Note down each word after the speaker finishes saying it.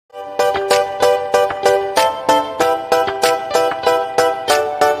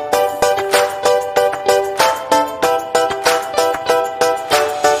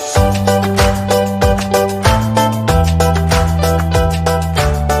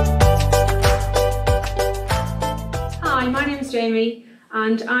Amy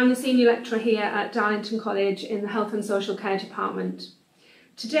and I'm the Senior Lecturer here at Darlington College in the Health and Social Care Department.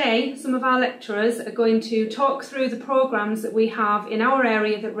 Today, some of our lecturers are going to talk through the programmes that we have in our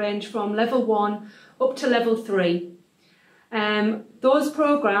area that range from Level 1 up to Level 3. Those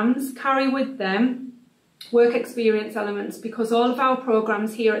programmes carry with them work experience elements because all of our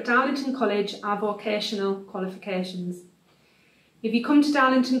programmes here at Darlington College are vocational qualifications. If you come to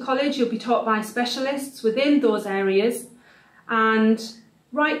Darlington College, you'll be taught by specialists within those areas and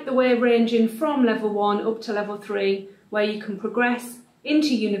right the way ranging from Level 1 up to Level 3, where you can progress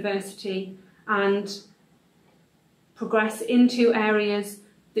into university and progress into areas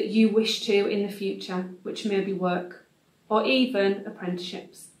that you wish to in the future, which may be work or even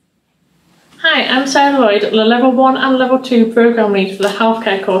apprenticeships. Hi, I'm Sarah Lloyd, the Level 1 and Level 2 Programme Lead for the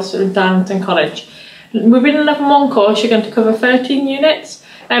Healthcare course at Darlington College. Within the Level 1 course, you're going to cover 13 units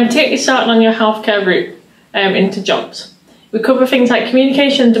to get you started on your healthcare route into jobs. We cover things like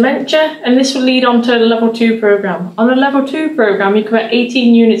communication and dementia, and this will lead on to the Level 2 programme. On the Level 2 programme, you cover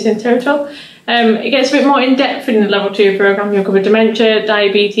 18 units in total. It gets a bit more in-depth in the Level 2 programme. You'll cover dementia,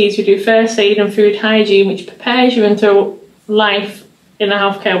 diabetes, we do first aid and food hygiene, which prepares you into life in the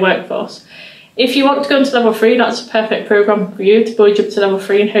healthcare workforce. If you want to go into Level 3, that's a perfect programme for you to build you up to Level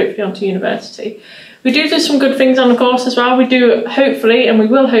 3 and hopefully onto university. We do some good things on the course as well. We do hopefully, and we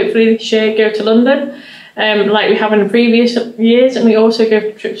will hopefully this year, go to London. Like we have in the previous years, and we also go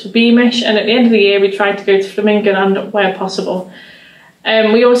for trips to Beamish, and at the end of the year we try to go to Flamingo Land where possible.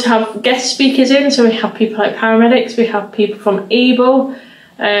 We also have guest speakers in, so we have people like paramedics, we have people from ABLE,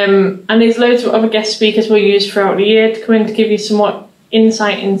 and there's loads of other guest speakers we'll use throughout the year to come in to give you some more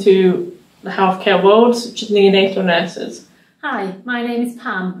insight into the healthcare world, such as neonatal nurses. Hi, my name is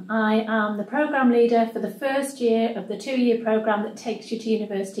Pam. I am the programme leader for the first year of the 2-year programme that takes you to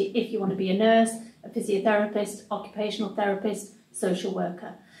university if you want to be a nurse, a physiotherapist, occupational therapist, social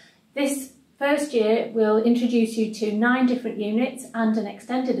worker. This first year will introduce you to 9 different units and an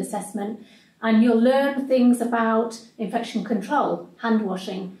extended assessment, and you'll learn things about infection control, hand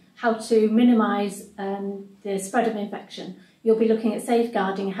washing, how to minimise the spread of infection. You'll be looking at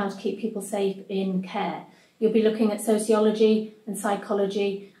safeguarding, how to keep people safe in care. You'll be looking at sociology and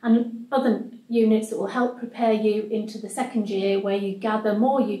psychology and other units that will help prepare you into the second year where you gather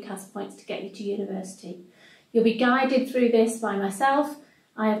more UCAS points to get you to university. You'll be guided through this by myself.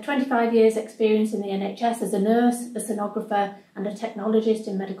 I have 25 years experience in the NHS as a nurse, a sonographer and a technologist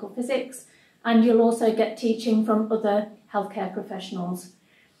in medical physics, and you'll also get teaching from other healthcare professionals.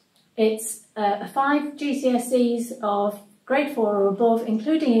 It's 5 GCSEs of grade 4 or above,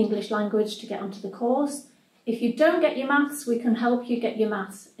 including English language, to get onto the course. If you don't get your maths, we can help you get your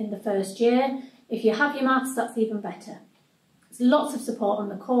maths in the first year. If you have your maths, that's even better. There's lots of support on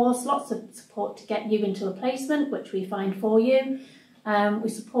the course, lots of support to get you into a placement, which we find for you. We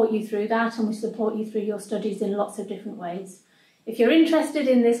support you through that, and we support you through your studies in lots of different ways. If you're interested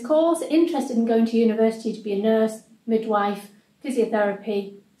in this course, interested in going to university to be a nurse, midwife,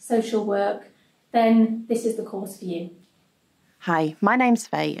 physiotherapy, social work, then this is the course for you. Hi, my name's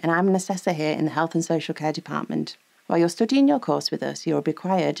Faye and I'm an assessor here in the Health and Social Care Department. While you're studying your course with us, you're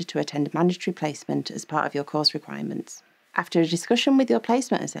required to attend mandatory placement as part of your course requirements. After a discussion with your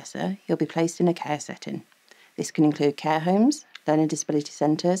placement assessor, you'll be placed in a care setting. This can include care homes, learning disability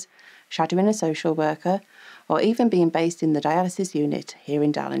centres, shadowing a social worker, or even being based in the dialysis unit here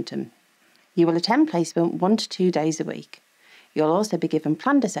in Darlington. You will attend placement 1 to 2 days a week. You'll also be given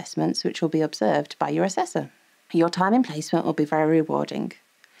planned assessments which will be observed by your assessor. Your time in placement will be very rewarding.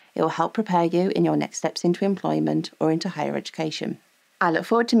 It will help prepare you in your next steps into employment or into higher education. I look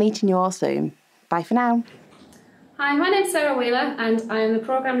forward to meeting you all soon. Bye for now. Hi, my name's Sarah Wheeler and I am the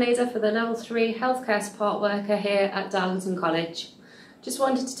Programme Leader for the Level 3 Healthcare Support Worker here at Darlington College. Just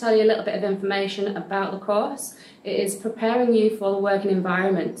wanted to tell you a little bit of information about the course. It is preparing you for the working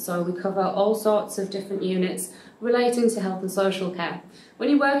environment, so we cover all sorts of different units relating to health and social care. When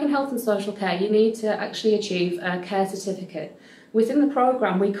you work in health and social care, you need to actually achieve a care certificate. Within the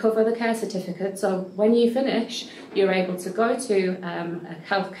programme, we cover the care certificate, so when you finish, you're able to go to a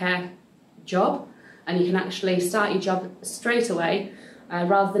healthcare job and you can actually start your job straight away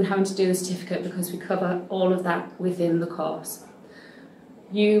rather than having to do the certificate, because we cover all of that within the course.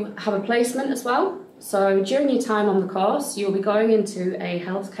 You have a placement as well, so during your time on the course, you'll be going into a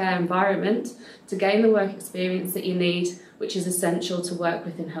healthcare environment to gain the work experience that you need, which is essential to work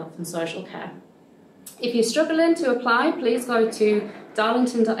within health and social care. If you're struggling to apply, please go to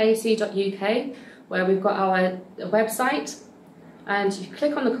darlington.ac.uk, where we've got our website, and you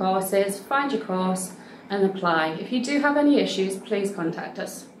click on the courses, find your course and apply. If you do have any issues, please contact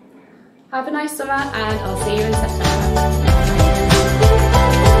us. Have a nice summer and I'll see you in September.